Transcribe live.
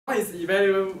Is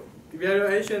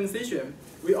evaluation session.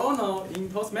 We all know in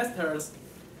Toastmasters,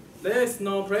 there is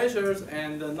no pressure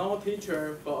and no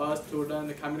teacher for us to learn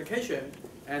the communication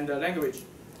and the language.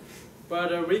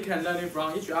 But we can learn it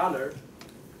from each other.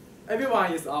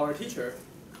 Everyone is our teacher.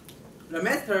 The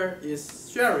master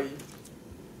is Sherry.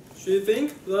 She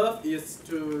thinks love is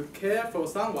to care for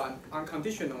someone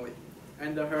unconditionally,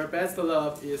 and her best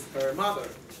love is her mother.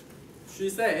 She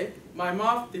said, my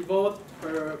mom devoted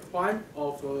her prime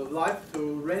of life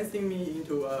to raising me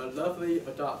into a lovely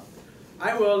adult.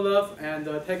 I will love and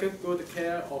take good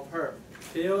care of her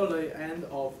till the end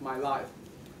of my life.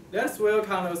 Let's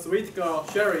welcome the sweet girl,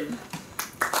 Sherry.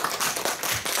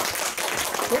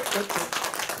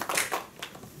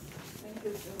 Thank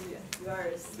you, Julian. You are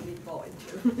a sweet boy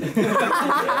too.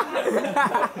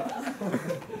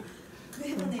 Good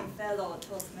evening, fellow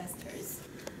Toastmasters.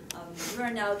 You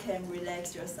are now can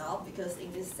relax yourself because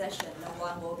in this session, no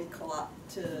one will be called up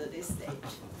to this stage.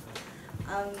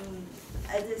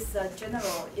 As this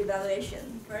general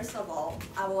evaluation, first of all,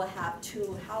 I will have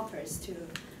two helpers to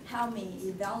help me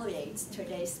evaluate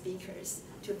today's speakers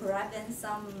to provide them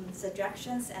some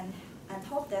suggestions and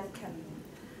hope them can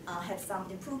have some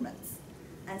improvements.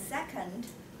 And second,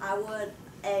 I would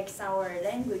ask our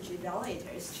language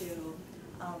evaluators to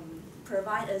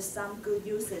provide us some good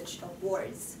usage of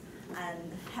words and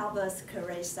help us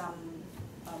correct some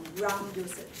wrong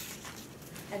usage.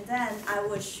 And then I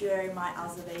will share my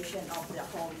observation of the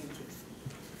whole meeting.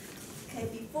 Okay,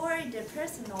 before the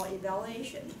personal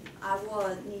evaluation, I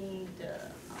will need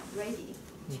ready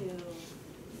to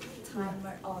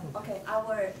timer on. Okay, I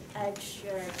will ask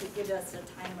Sherry to give us a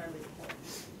timer report.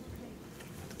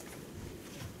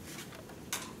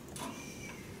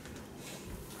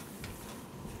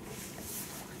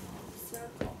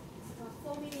 Circle.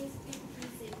 4 minutes, 50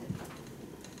 seconds.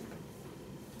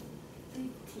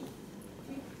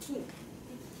 15.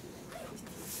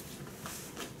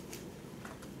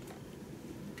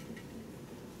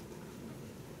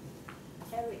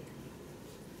 Eric.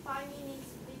 5 minutes,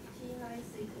 59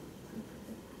 seconds.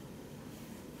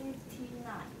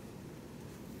 59.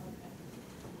 Okay.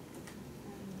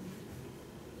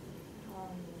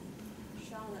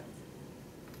 Charlotte.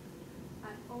 I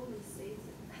only say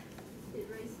that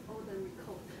erase all the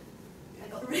record.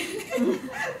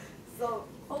 So,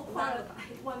 All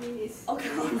qualified, 1 minute.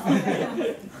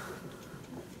 okay.